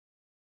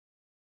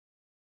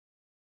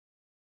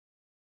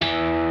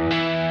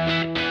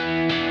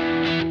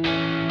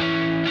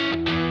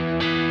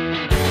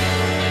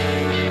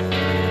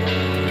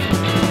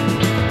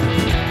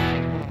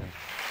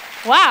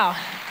Wow.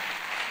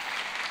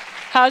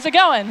 How's it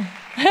going?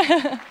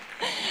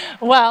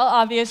 Well,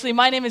 obviously,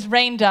 my name is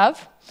Rain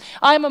Dove.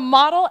 I'm a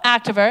model,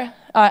 activist,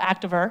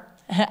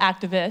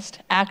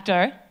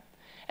 actor,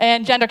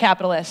 and gender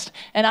capitalist.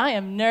 And I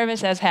am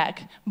nervous as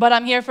heck, but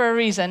I'm here for a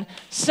reason.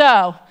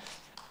 So,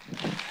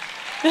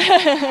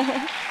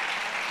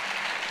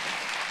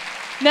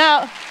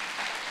 now,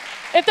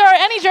 if there are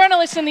any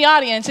journalists in the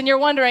audience and you're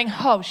wondering,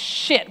 oh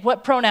shit,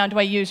 what pronoun do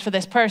I use for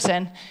this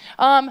person?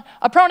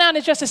 A pronoun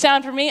is just a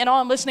sound for me, and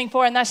all I'm listening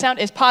for in that sound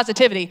is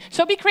positivity.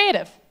 So be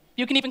creative.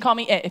 You can even call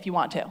me it if you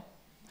want to.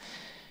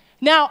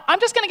 Now, I'm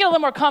just going to get a little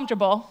more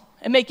comfortable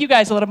and make you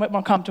guys a little bit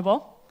more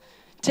comfortable.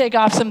 Take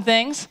off some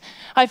things.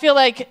 I feel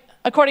like,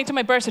 according to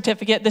my birth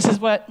certificate, this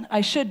is what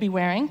I should be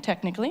wearing,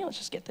 technically. Let's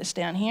just get this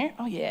down here.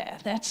 Oh yeah,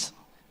 that's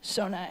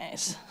so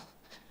nice.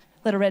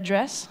 Little red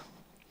dress.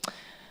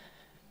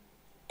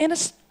 And a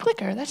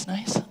clicker, that's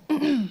nice.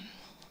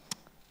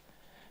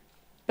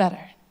 Better.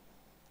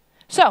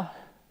 So,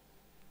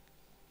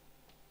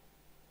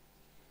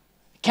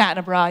 cat in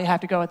a bra, you have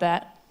to go with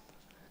that.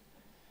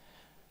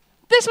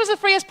 This was the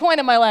freest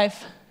point in my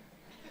life.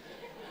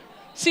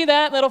 See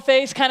that little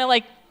face, kind of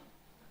like,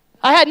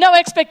 I had no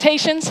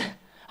expectations.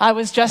 I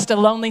was just a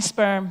lonely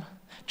sperm,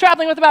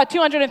 traveling with about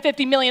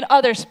 250 million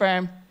other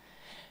sperm.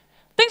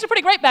 Things were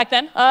pretty great back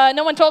then.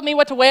 No one told me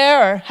what to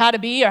wear or how to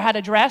be or how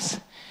to dress.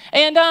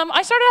 And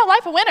I started out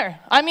life a winner.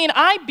 I mean,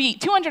 I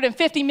beat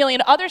 250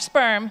 million other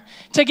sperm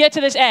to get to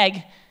this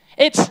egg.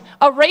 It's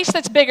a race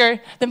that's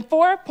bigger than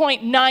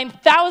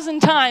 4.9 thousand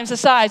times the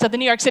size of the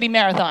New York City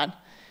Marathon.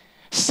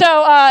 So,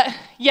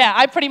 yeah,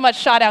 I pretty much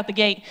shot out the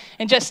gate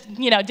and just,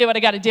 did what I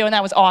got to do, and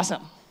that was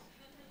awesome.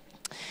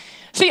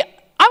 See,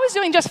 I was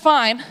doing just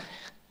fine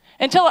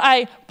until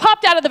I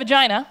popped out of the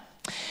vagina,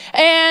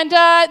 and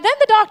then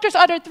the doctors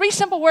uttered 3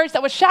 simple words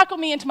that would shackle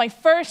me into my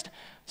first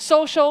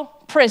social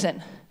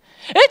prison.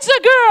 It's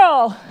a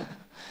girl!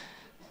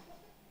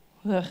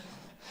 Ugh.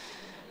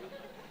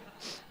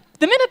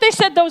 The minute they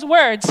said those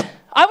words,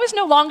 I was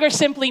no longer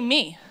simply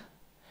me.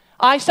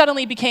 I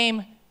suddenly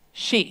became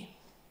she.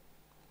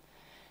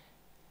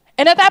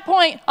 And at that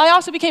point, I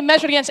also became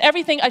measured against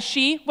everything a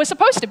she was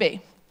supposed to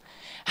be.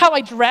 How I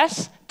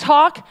dress,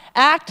 talk,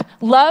 act,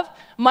 love,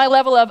 my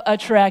level of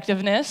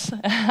attractiveness.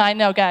 I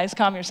know, guys,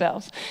 calm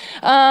yourselves.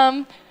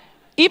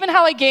 Even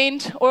how I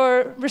gained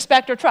or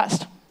respect or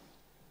trust.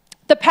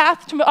 The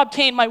path to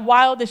obtain my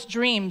wildest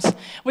dreams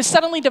was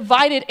suddenly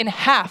divided in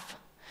half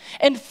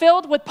and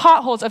filled with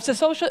potholes of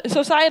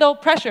societal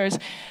pressures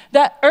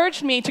that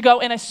urged me to go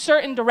in a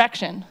certain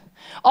direction,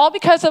 all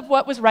because of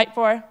what was right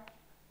for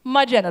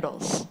my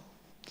genitals.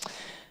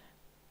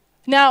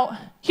 Now,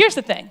 here's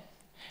the thing.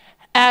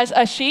 As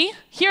a she,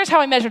 here's how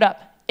I measured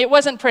up. It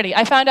wasn't pretty.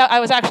 I found out I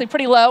was actually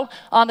pretty low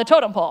on the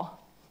totem pole.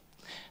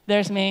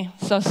 There's me,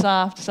 so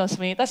soft, so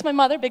sweet. That's my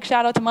mother. Big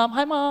shout out to Mom.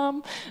 Hi,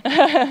 Mom.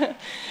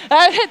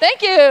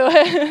 Thank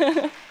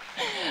you.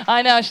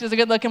 I know, she's a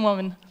good-looking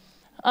woman.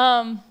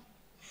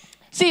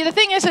 See, the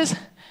thing is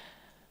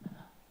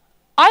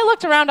I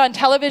looked around on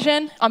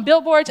television, on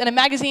billboards, and in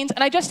magazines,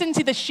 and I just didn't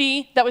see the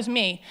she that was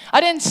me. I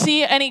didn't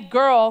see any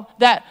girl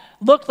that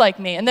looked like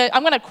me. And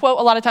I'm going to quote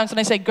a lot of times when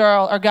I say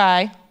girl or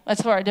guy.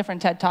 That's for a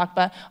different TED Talk,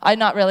 but I'm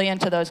not really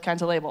into those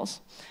kinds of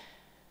labels.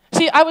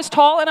 See, I was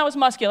tall and I was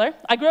muscular.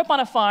 I grew up on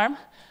a farm.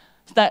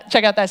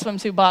 Check out that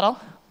swimsuit bottle.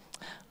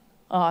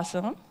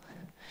 Awesome.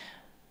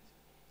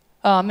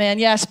 Oh, man,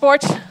 yeah,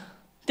 sports,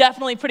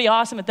 definitely pretty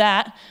awesome at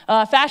that.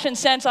 Fashion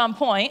sense on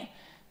point.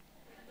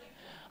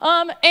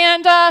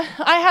 And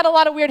I had a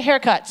lot of weird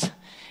haircuts.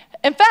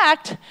 In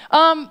fact,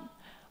 I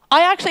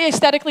actually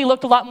aesthetically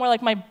looked a lot more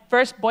like my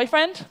first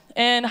boyfriend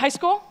in high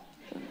school.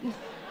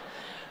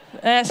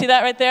 See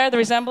that right there, the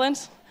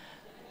resemblance?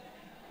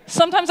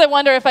 Sometimes I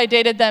wonder if I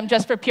dated them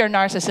just for pure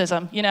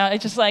narcissism.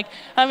 It's just like,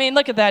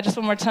 look at that, just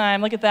one more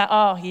time. Look at that.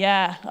 Oh,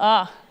 yeah.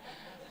 Oh.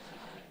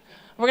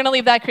 We're going to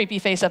leave that creepy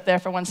face up there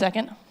for 1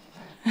 second.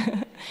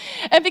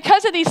 And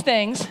because of these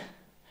things,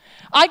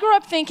 I grew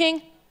up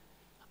thinking,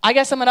 I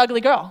guess I'm an ugly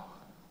girl.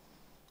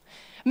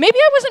 Maybe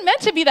I wasn't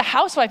meant to be the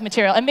housewife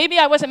material, and maybe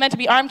I wasn't meant to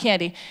be arm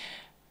candy.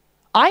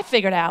 I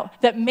figured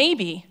out that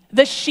maybe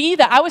the she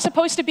that I was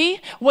supposed to be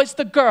was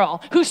the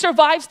girl who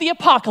survives the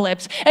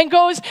apocalypse and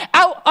goes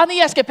out on the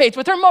escapades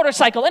with her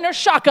motorcycle and her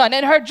shotgun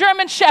and her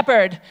German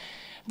Shepherd.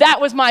 That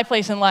was my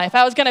place in life.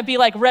 I was going to be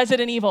like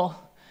Resident Evil.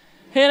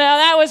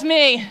 That was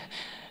me.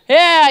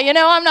 Yeah,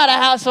 I'm not a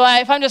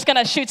housewife. I'm just going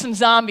to shoot some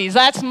zombies.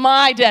 That's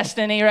my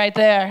destiny right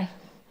there.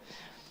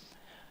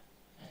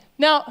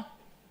 Now,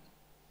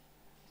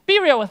 be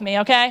real with me,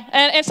 okay?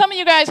 And some of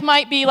you guys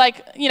might be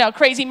like,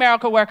 crazy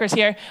miracle workers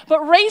here,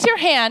 but raise your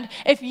hand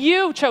if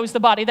you chose the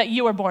body that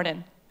you were born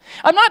in.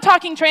 I'm not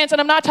talking trans,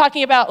 and I'm not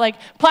talking about like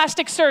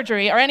plastic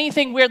surgery or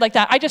anything weird like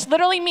that. I just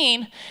literally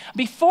mean,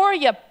 before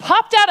you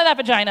popped out of that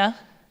vagina,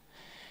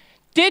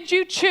 did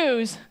you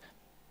choose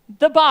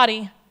the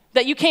body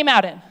that you came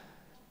out in?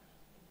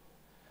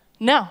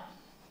 No.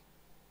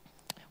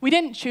 We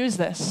didn't choose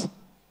this.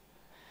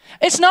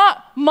 It's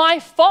not my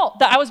fault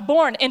that I was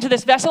born into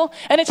this vessel,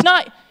 and it's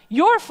not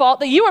your fault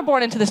that you were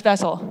born into this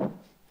vessel.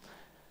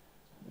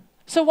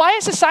 So why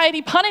is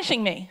society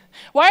punishing me?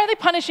 Why are they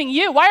punishing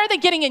you? Why are they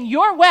getting in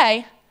your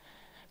way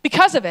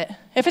because of it?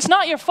 If it's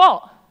not your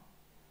fault,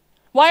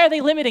 why are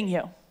they limiting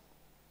you?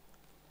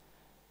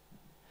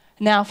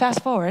 Now,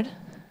 fast forward.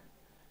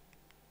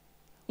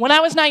 When I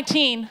was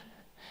 19,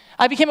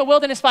 I became a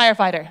wilderness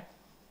firefighter.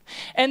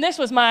 And this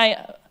was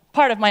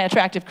part of my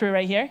attractive crew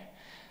right here.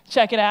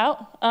 Check it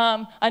out.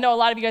 I know a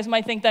lot of you guys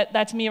might think that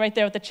that's me right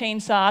there with the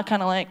chainsaw,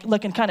 kind of like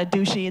looking kind of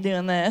douchey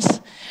doing this.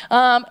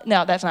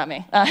 No, that's not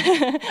me.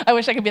 I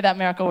wish I could be that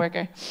miracle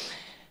worker.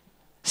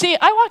 See,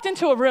 I walked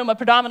into a room of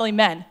predominantly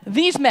men,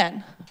 these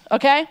men,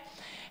 okay?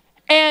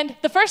 And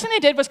the first thing they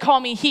did was call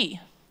me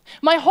he.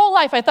 My whole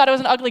life, I thought I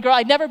was an ugly girl.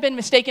 I'd never been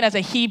mistaken as a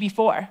he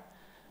before.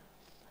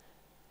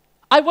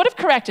 I would have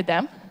corrected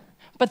them,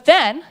 but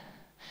then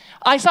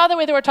I saw the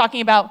way they were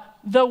talking about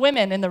the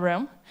women in the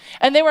room,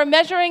 and they were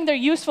measuring their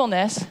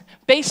usefulness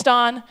based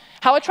on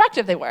how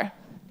attractive they were.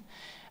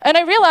 And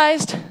I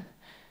realized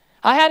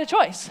I had a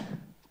choice: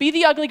 be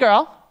the ugly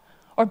girl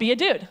or be a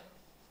dude.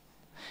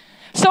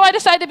 So I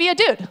decided to be a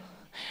dude.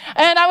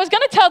 And I was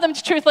going to tell them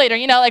the truth later,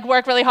 like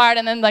work really hard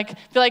and then like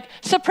be like,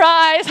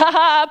 surprise,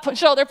 haha,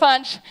 shoulder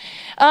punch.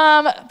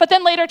 But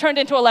then later turned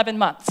into 11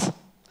 months.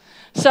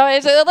 So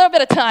it's a little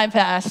bit of time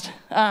passed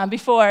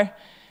before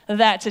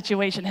that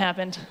situation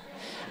happened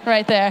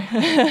right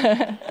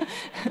there.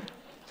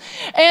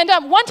 And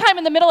one time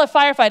in the middle of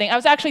firefighting, I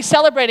was actually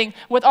celebrating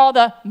with all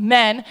the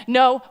men,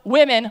 no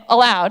women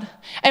allowed.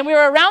 And we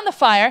were around the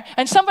fire,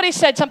 and somebody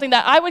said something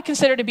that I would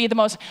consider to be the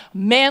most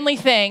manly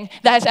thing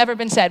that has ever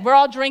been said. We're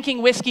all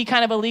drinking whiskey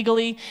kind of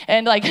illegally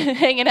and like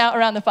hanging out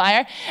around the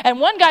fire. And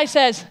one guy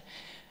says,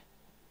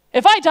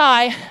 "If I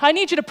die, I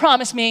need you to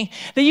promise me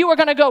that you are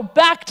going to go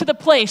back to the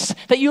place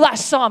that you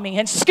last saw me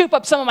and scoop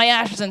up some of my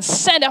ashes and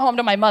send it home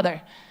to my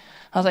mother."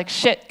 I was like,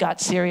 shit, got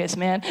serious,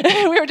 man.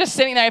 We were just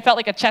sitting there. I felt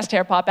like a chest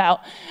hair pop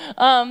out.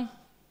 And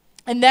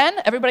then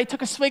everybody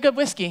took a swig of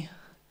whiskey.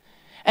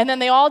 And then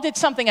they all did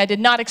something I did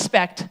not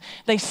expect.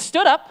 They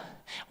stood up,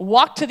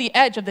 walked to the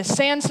edge of this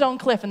sandstone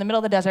cliff in the middle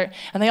of the desert,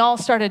 and they all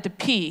started to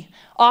pee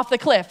off the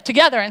cliff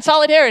together in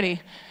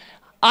solidarity.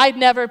 I'd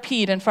never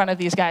peed in front of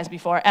these guys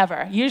before,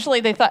 ever.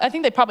 Usually I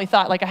think they probably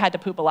thought like I had to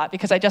poop a lot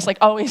because I just like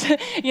always,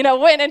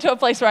 went into a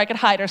place where I could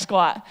hide or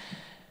squat.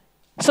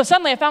 So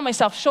suddenly I found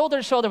myself shoulder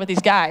to shoulder with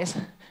these guys,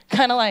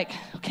 kind of like,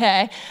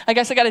 okay, I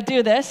guess I got to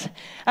do this.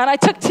 And I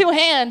took two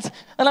hands,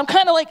 and I'm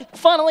kind of like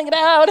funneling it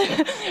out,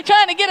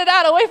 trying to get it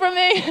out away from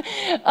me.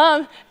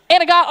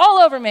 And it got all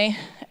over me.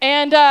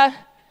 And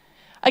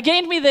I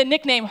gained me the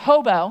nickname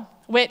Hobo,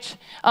 which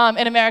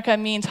in America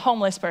means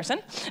homeless person,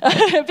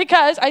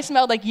 because I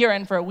smelled like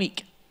urine for a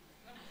week.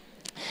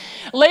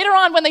 Later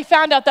on, when they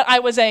found out that I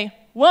was a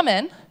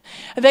woman,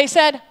 they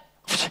said,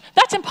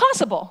 "That's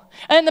impossible."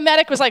 And the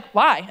medic was like,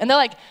 "Why?" And they're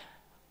like,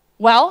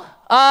 "Well,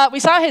 we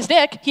saw his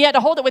dick. He had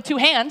to hold it with two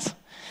hands."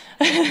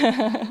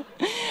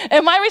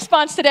 And my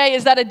response today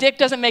is that a dick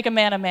doesn't make a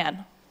man a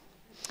man.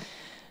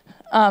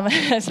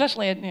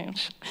 Especially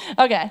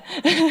okay.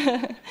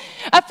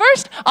 At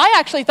first, I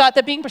actually thought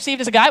that being perceived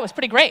as a guy was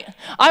pretty great.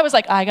 I was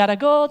like, I got a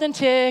golden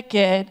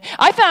ticket.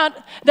 I found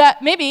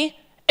that maybe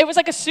it was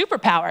like a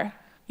superpower,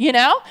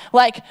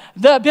 like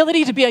the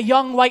ability to be a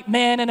young white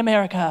man in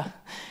America.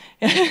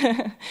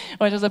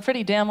 Which is a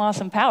pretty damn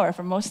awesome power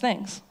for most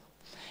things.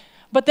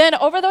 But then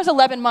over those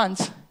 11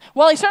 months,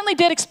 while I certainly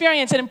did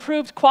experience an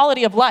improved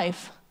quality of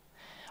life,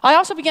 I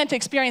also began to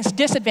experience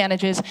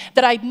disadvantages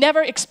that I'd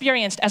never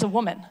experienced as a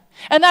woman,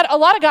 and that a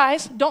lot of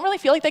guys don't really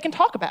feel like they can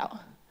talk about.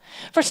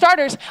 For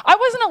starters, I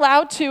wasn't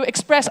allowed to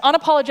express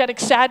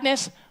unapologetic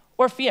sadness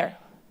or fear.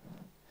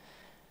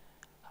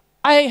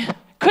 I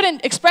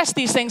couldn't express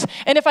these things,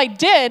 and if I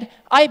did,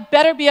 I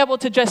better be able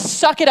to just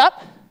suck it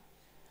up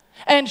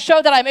and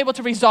show that I'm able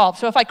to resolve.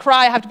 So if I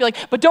cry, I have to be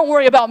like, "But don't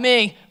worry about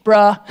me,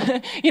 bruh."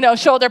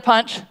 Shoulder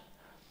punch.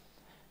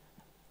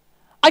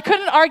 I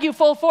couldn't argue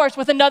full force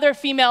with another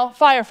female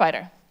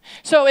firefighter.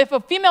 So if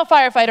a female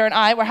firefighter and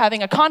I were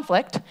having a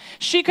conflict,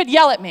 she could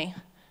yell at me.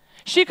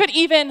 She could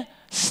even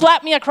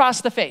slap me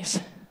across the face.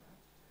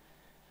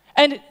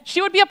 And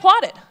she would be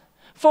applauded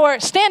for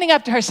standing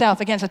up to herself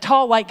against a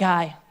tall white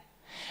guy.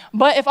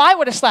 But if I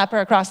were to slap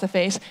her across the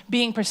face,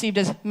 being perceived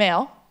as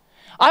male,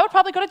 I would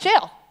probably go to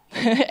jail.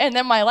 And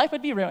then my life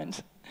would be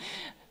ruined.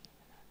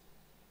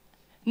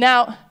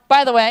 Now,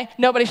 by the way,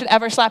 nobody should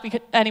ever slap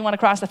anyone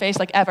across the face,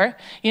 like ever.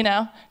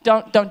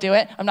 Don't do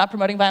it. I'm not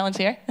promoting violence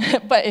here.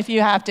 But if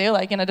you have to,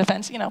 like in a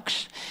defense,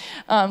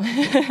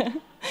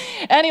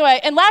 Anyway,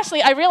 and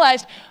lastly, I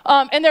realized,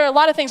 and there are a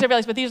lot of things I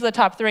realized, but these are the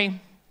top three.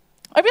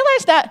 I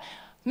realized that,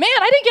 man,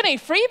 I didn't get any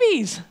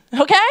freebies,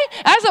 okay?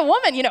 As a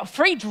woman,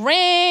 free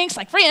drinks,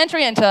 like free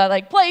entry into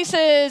like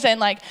places, and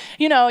like,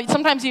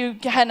 sometimes you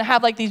can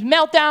have like these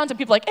meltdowns and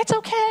people are like, "It's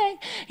okay,"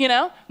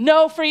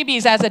 No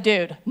freebies as a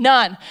dude,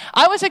 none.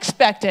 I was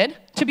expected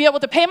to be able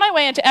to pay my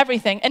way into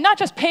everything, and not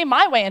just pay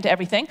my way into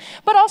everything,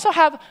 but also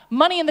have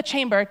money in the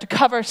chamber to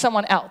cover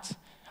someone else.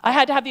 I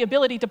had to have the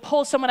ability to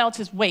pull someone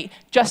else's weight,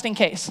 just in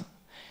case.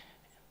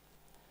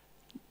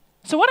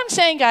 So what I'm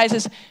saying, guys,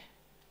 is,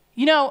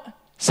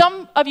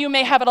 Some of you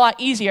may have it a lot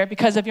easier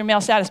because of your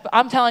male status, but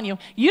I'm telling you,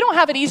 you don't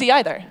have it easy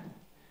either.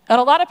 And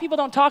a lot of people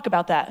don't talk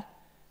about that.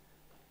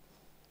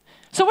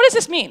 So what does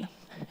this mean?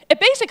 It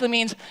basically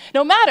means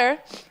no matter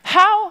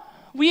how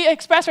we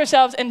express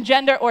ourselves in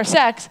gender or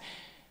sex,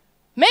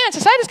 man,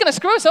 society's gonna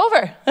screw us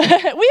over. We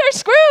are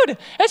screwed.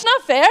 It's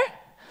not fair.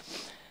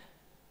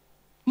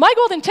 My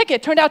golden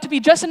ticket turned out to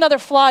be just another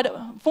flawed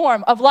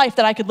form of life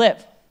that I could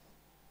live.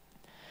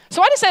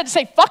 So I decided to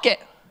say, fuck it.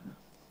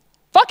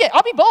 Fuck it,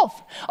 I'll be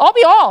both. I'll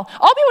be all.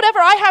 I'll be whatever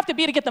I have to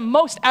be to get the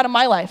most out of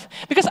my life.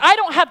 Because I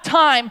don't have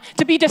time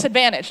to be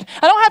disadvantaged.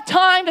 I don't have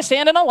time to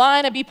stand in a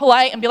line and be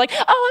polite and be like,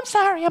 oh, I'm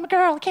sorry, I'm a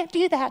girl, I can't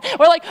do that.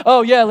 Or like,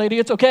 oh yeah, lady,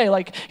 it's okay,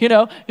 like, you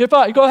know, you're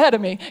fine, go ahead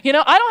of me. You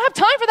know, I don't have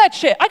time for that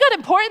shit. I got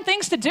important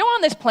things to do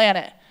on this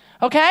planet,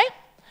 okay?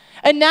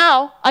 And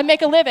now I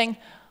make a living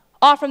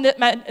off from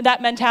that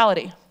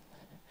mentality.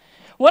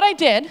 What I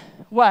did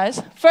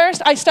was,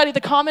 first I studied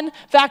the common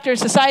factors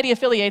society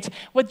affiliates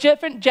with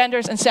different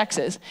genders and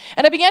sexes.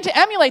 And I began to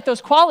emulate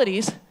those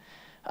qualities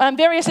in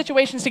various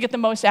situations to get the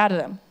most out of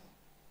them.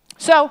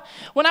 So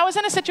when I was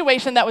in a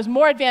situation that was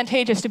more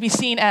advantageous to be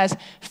seen as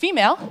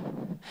female,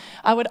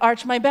 I would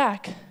arch my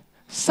back,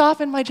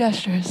 soften my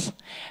gestures,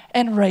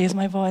 and raise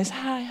my voice.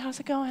 Hi, how's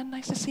it going?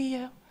 Nice to see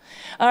you.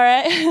 All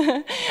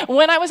right.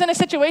 When I was in a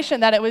situation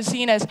that it was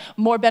seen as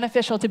more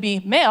beneficial to be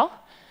male,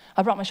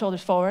 I brought my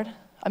shoulders forward.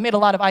 I made a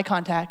lot of eye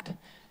contact.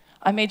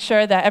 I made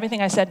sure that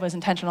everything I said was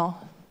intentional.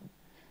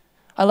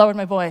 I lowered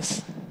my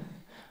voice.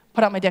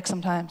 Put out my dick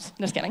sometimes.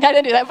 Just kidding, I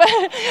didn't do that, but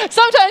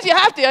sometimes you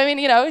have to. I mean,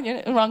 you know, you're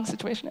in the wrong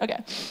situation,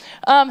 okay.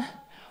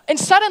 And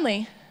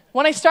suddenly,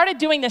 when I started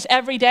doing this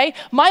every day,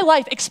 my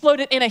life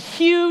exploded in a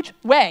huge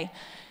way.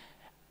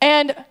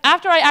 And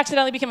after I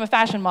accidentally became a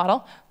fashion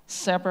model,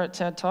 separate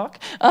TED Talk,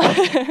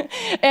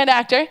 and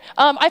actor,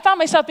 I found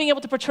myself being able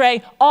to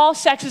portray all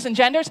sexes and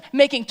genders,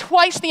 making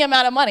twice the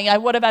amount of money I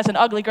would have as an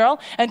ugly girl,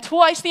 and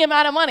twice the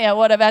amount of money I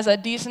would have as a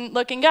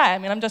decent-looking guy. I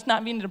mean, I'm just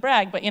not meaning to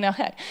brag, but you know,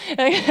 hey, look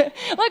at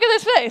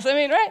this face. I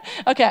mean, right?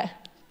 Okay.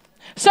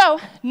 So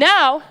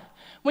now,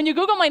 when you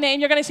Google my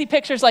name, you're going to see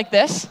pictures like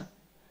this.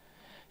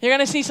 You're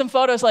going to see some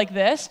photos like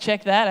this.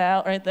 Check that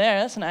out right there.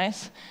 That's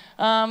nice.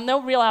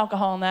 No real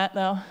alcohol in that,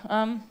 though.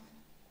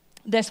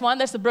 This one,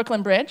 that's the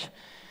Brooklyn Bridge.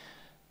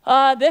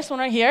 This one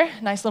right here,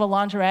 nice little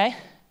lingerie.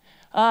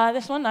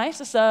 This one, nice.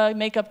 It's a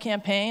makeup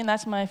campaign.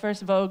 That's my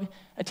first Vogue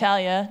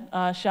Italia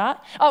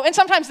shot. Oh, and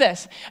sometimes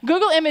this.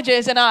 Google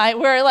Images and I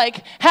were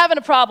like having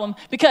a problem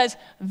because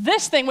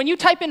this thing, when you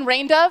type in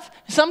rain dove,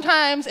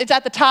 sometimes it's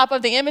at the top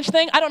of the image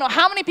thing. I don't know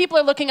how many people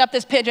are looking up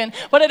this pigeon,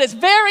 but it is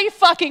very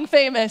fucking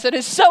famous. It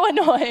is so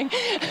annoying.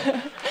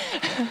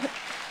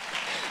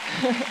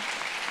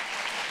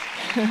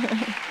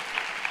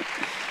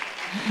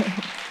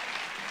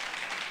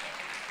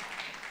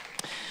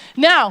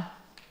 Now,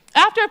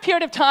 after a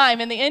period of time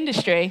in the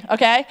industry,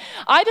 okay,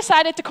 I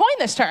decided to coin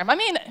this term. I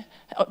mean,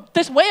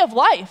 this way of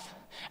life.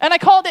 And I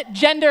called it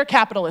gender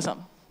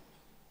capitalism.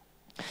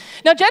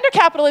 Now, gender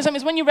capitalism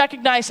is when you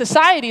recognize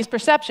society's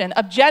perception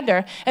of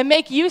gender and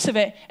make use of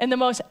it in the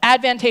most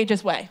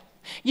advantageous way.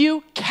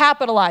 You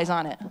capitalize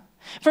on it.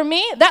 For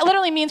me, that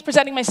literally means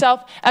presenting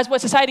myself as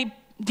what society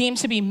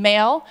deems to be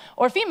male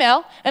or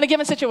female in a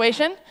given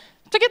situation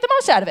to get the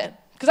most out of it.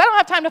 Because I don't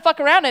have time to fuck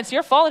around, and it's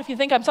your fault if you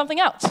think I'm something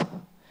else.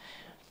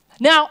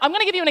 Now, I'm going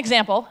to give you an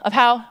example of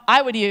how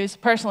I would use,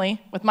 personally,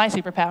 with my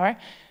superpower,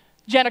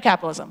 gender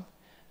capitalism.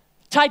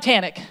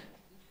 Titanic.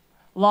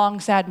 Long,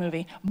 sad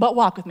movie, but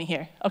walk with me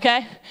here,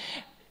 okay?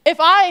 If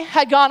I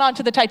had gone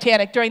onto the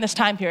Titanic during this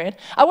time period,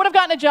 I would have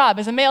gotten a job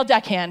as a male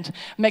deckhand,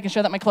 making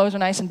sure that my clothes are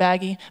nice and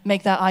baggy,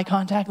 make that eye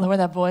contact, lower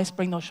that voice,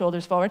 bring those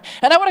shoulders forward,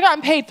 and I would have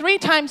gotten paid 3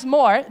 times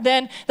more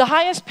than the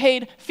highest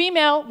paid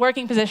female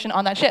working position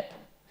on that ship.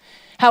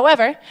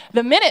 However,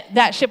 the minute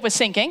that ship was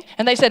sinking,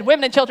 and they said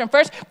women and children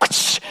first,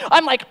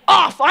 I'm like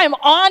off. I am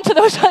on to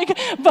those like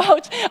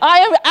boats. I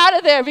am out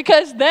of there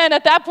because then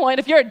at that point,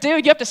 if you're a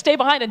dude, you have to stay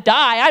behind and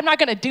die. I'm not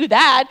going to do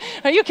that.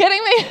 Are you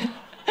kidding me?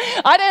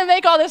 I didn't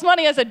make all this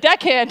money as a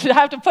deckhand to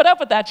have to put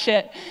up with that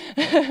shit.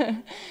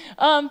 And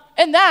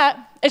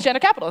that is gender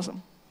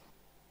capitalism.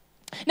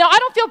 Now, I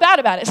don't feel bad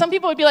about it. Some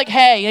people would be like,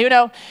 hey, you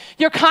know,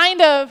 you're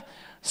kind of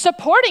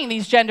supporting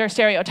these gender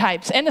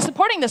stereotypes and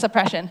supporting this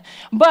oppression,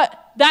 but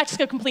that's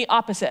the complete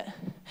opposite.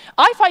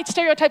 I fight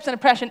stereotypes and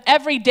oppression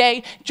every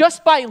day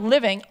just by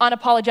living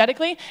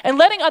unapologetically and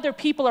letting other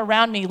people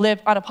around me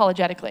live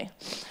unapologetically.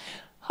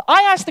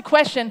 I ask the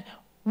question,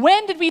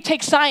 when did we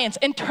take science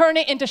and turn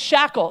it into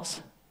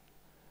shackles?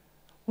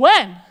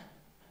 When?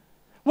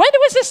 When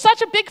was this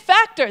such a big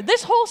factor,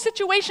 this whole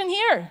situation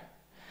here?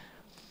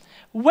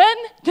 When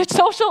did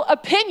social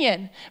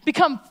opinion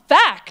become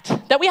fact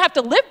that we have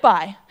to live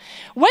by?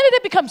 When did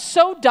it become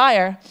so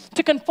dire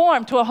to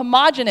conform to a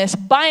homogeneous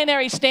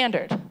binary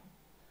standard?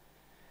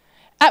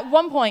 At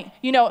one point,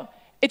 you know,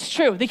 it's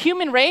true, the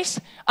human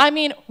race, I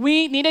mean,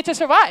 we needed to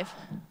survive.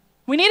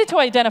 We needed to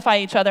identify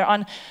each other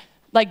on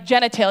like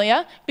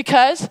genitalia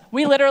because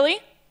we literally,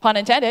 pun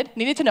intended,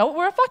 needed to know what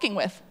we were fucking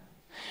with.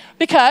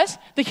 because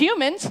the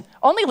humans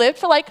only lived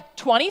for like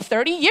 20,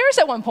 30 years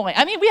at one point.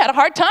 I mean, we had a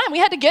hard time. We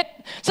had to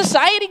get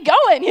society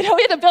going. You know,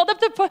 we had to build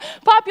up the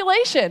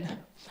population.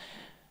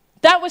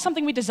 That was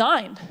something we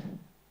designed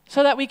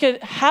so that we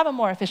could have a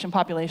more efficient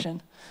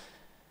population.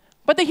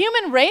 But the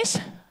human race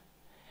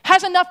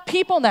has enough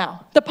people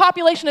now. The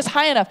population is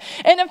high enough.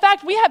 And in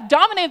fact, we have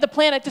dominated the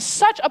planet to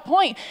such a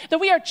point that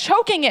we are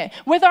choking it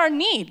with our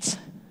needs.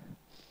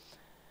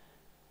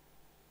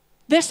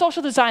 This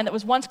social design that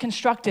was once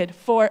constructed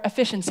for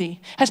efficiency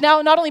has now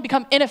not only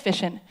become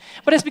inefficient,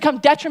 but has become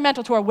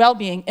detrimental to our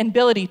well-being and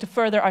ability to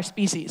further our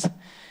species.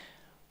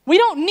 We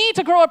don't need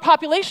to grow our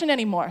population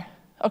anymore,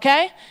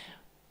 okay?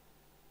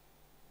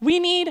 We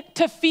need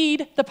to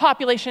feed the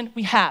population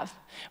we have.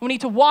 We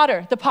need to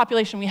water the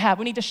population we have.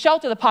 We need to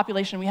shelter the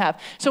population we have.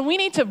 So we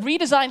need to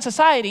redesign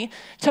society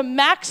to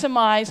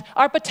maximize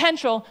our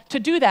potential to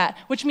do that,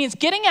 which means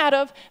getting out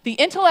of the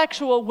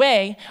intellectual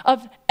way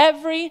of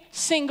every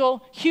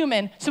single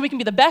human so we can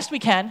be the best we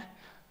can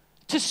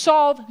to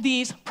solve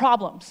these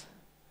problems.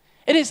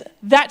 It is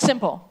that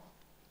simple.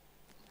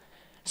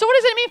 So what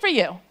does it mean for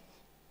you?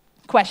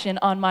 Question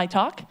on my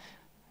talk.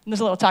 There's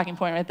a little talking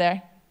point right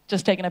there,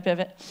 just taking a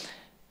pivot.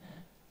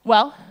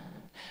 Well,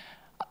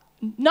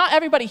 not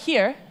everybody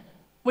here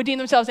would deem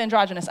themselves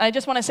androgynous. I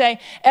just want to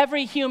say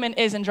every human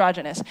is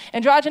androgynous.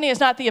 Androgyny is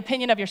not the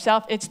opinion of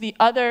yourself, it's the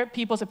other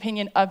people's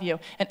opinion of you.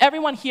 And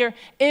everyone here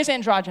is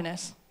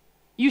androgynous.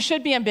 You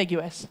should be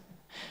ambiguous.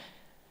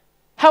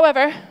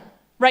 However,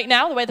 right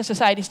now, the way the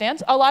society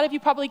stands, a lot of you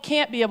probably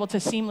can't be able to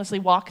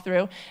seamlessly walk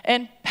through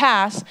and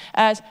pass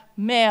as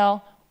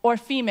male or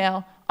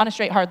female on a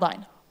straight, hard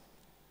line.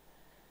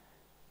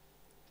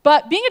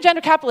 But being a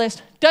gender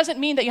capitalist doesn't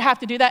mean that you have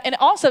to do that, and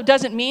it also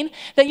doesn't mean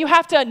that you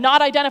have to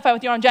not identify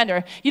with your own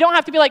gender. You don't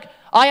have to be like,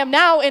 I am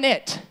now in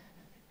it.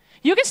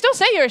 You can still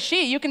say you're a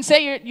she. You can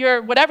say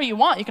you're whatever you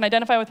want. You can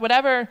identify with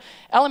whatever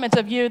elements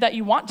of you that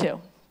you want to.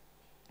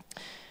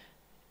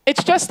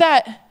 It's just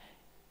that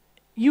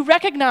you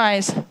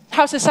recognize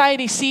how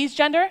society sees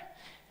gender,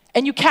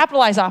 and you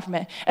capitalize off of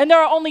it. And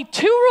there are only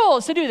 2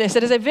 rules to do this.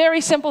 It is a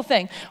very simple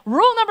thing.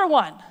 Rule number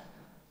 1.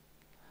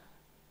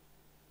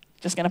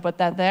 Just going to put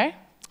that there.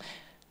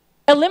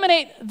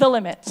 Eliminate the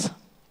limits.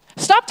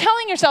 Stop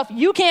telling yourself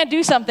you can't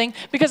do something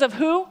because of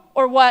who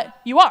or what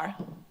you are.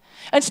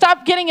 And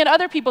stop getting in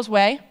other people's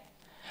way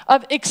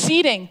of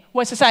exceeding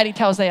what society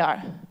tells they are.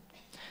 I'm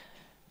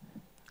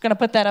going to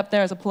put that up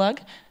there as a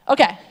plug.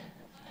 Okay.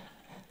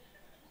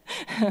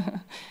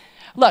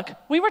 Look,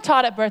 we were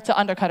taught at birth to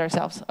undercut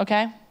ourselves,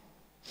 okay?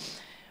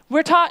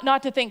 We're taught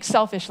not to think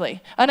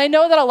selfishly. And I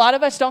know that a lot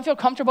of us don't feel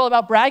comfortable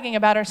about bragging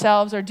about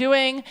ourselves or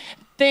doing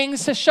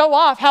things to show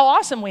off how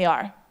awesome we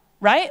are.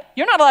 Right?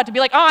 You're not allowed to be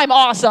like, oh, I'm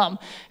awesome,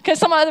 because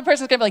some other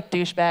person's going to be like,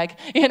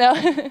 douchebag, you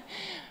know?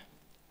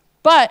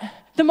 But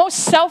the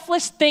most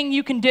selfless thing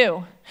you can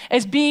do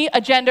is be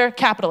a gender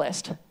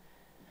capitalist.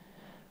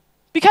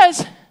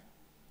 Because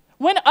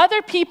when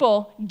other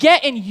people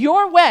get in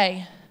your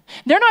way,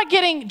 they're not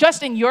getting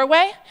just in your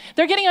way,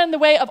 they're getting in the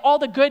way of all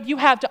the good you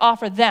have to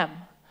offer them.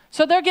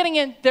 So they're getting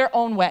in their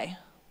own way.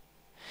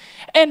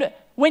 And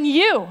when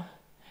you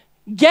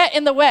get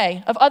in the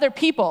way of other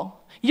people,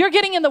 you're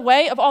getting in the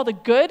way of all the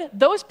good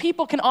those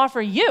people can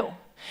offer you.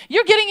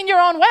 You're getting in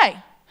your own way.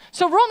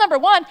 So rule number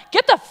 1,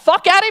 get the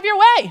fuck out of your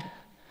way.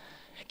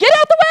 Get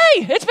out the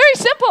way. It's very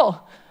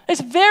simple.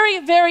 It's very,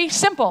 very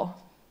simple.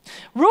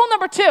 Rule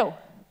number 2,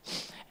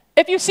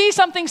 if you see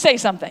something, say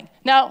something.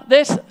 Now,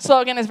 this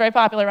slogan is very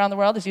popular around the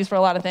world. It's used for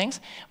a lot of things.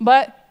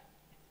 But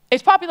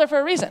it's popular for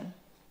a reason.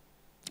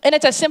 And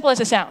it's as simple as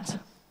it sounds.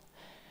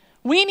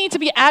 We need to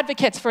be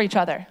advocates for each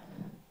other.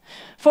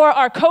 For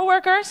our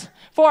coworkers,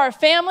 for our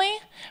family,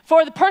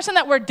 for the person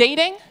that we're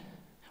dating,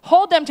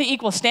 hold them to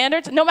equal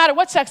standards, no matter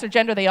what sex or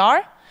gender they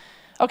are,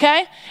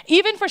 okay?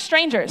 Even for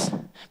strangers,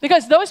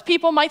 because those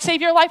people might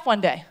save your life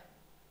one day.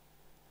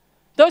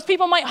 Those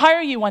people might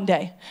hire you one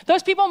day.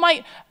 Those people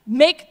might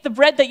make the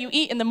bread that you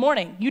eat in the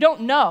morning. You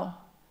don't know.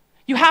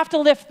 You have to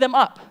lift them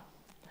up,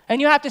 and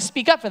you have to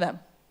speak up for them.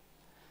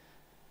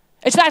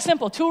 It's that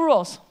simple, 2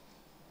 rules.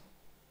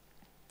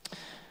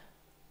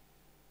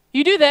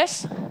 You do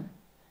this,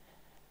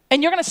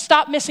 and you're going to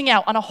stop missing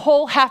out on a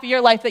whole half of your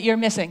life that you're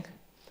missing.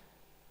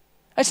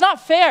 It's not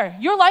fair.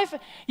 Your life,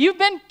 you've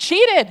been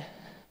cheated.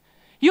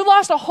 You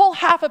lost a whole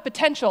half of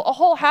potential, a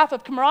whole half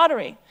of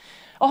camaraderie,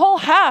 a whole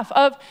half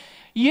of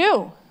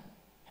you.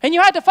 And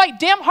you had to fight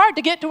damn hard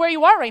to get to where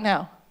you are right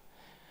now.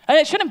 And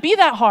it shouldn't be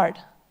that hard.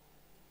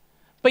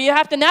 But you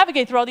have to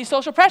navigate through all these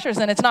social pressures,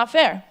 and it's not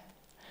fair.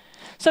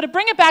 So to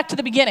bring it back to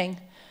the beginning,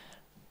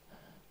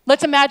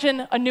 let's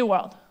imagine a new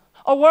world.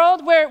 A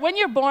world where when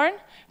you're born,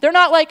 they're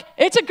not like,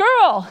 it's a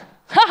girl,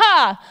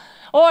 haha,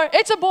 or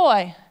it's a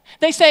boy.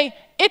 They say,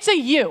 it's a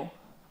you.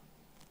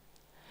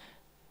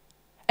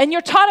 And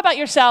you're taught about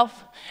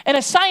yourself in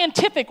a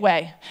scientific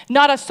way,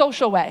 not a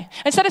social way.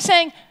 Instead of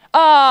saying,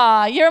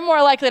 you're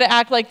more likely to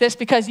act like this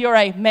because you're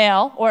a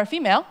male or a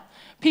female,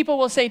 people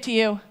will say to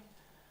you,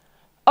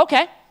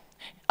 okay,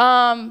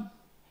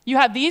 you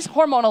have these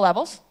hormonal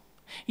levels,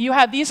 You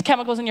have these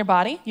chemicals in your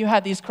body, you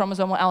have these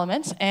chromosomal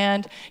elements,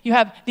 and you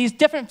have these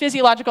different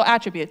physiological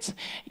attributes.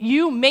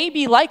 You may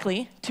be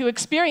likely to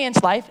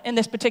experience life in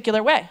this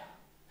particular way,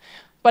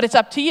 but it's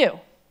up to you.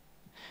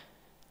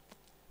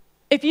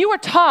 If you were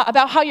taught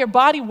about how your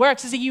body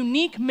works as a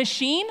unique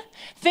machine,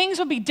 things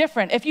would be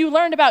different. If you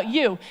learned about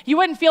you, you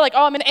wouldn't feel like,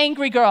 oh, I'm an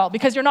angry girl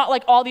because you're not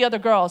like all the other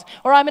girls.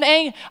 Or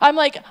I'm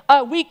like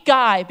a weak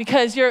guy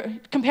because you're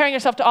comparing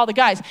yourself to all the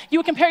guys. You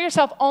would compare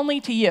yourself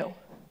only to you.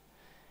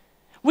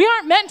 We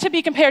aren't meant to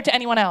be compared to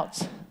anyone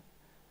else.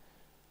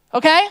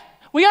 Okay?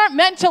 We aren't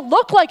meant to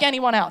look like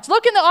anyone else.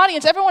 Look in the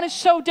audience, everyone is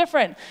so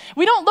different.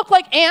 We don't look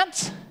like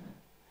ants.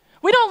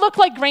 We don't look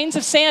like grains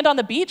of sand on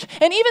the beach,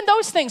 and even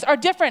those things are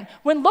different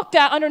when looked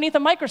at underneath a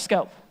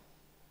microscope.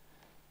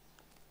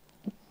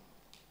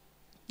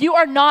 You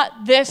are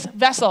not this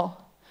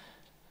vessel.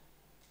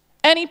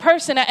 Any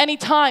person at any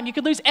time, you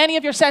could lose any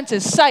of your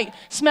senses, sight,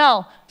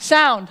 smell,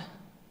 sound,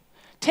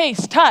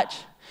 taste, touch.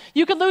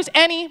 You could lose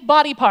any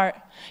body part.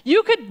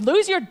 You could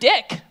lose your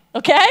dick,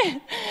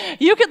 okay?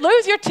 You could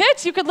lose your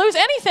tits, you could lose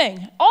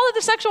anything. All of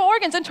the sexual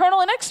organs,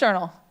 internal and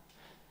external.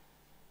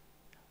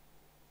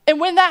 And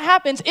when that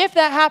happens, if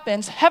that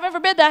happens, heaven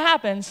forbid that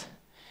happens,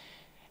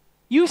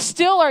 you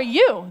still are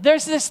you.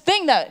 There's this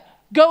thing that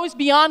goes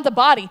beyond the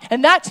body,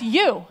 and that's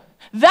you.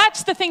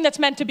 That's the thing that's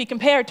meant to be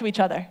compared to each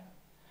other.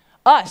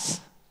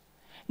 Us,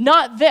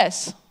 not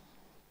this.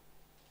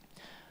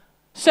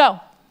 So,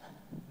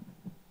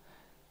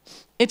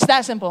 it's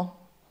that simple.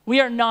 We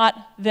are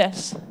not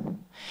this.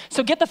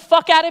 So get the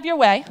fuck out of your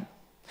way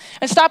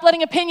and stop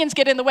letting opinions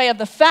get in the way of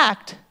the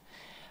fact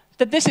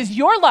that this is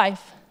your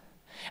life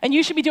and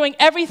you should be doing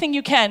everything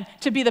you can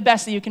to be the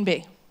best that you can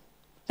be.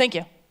 Thank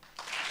you.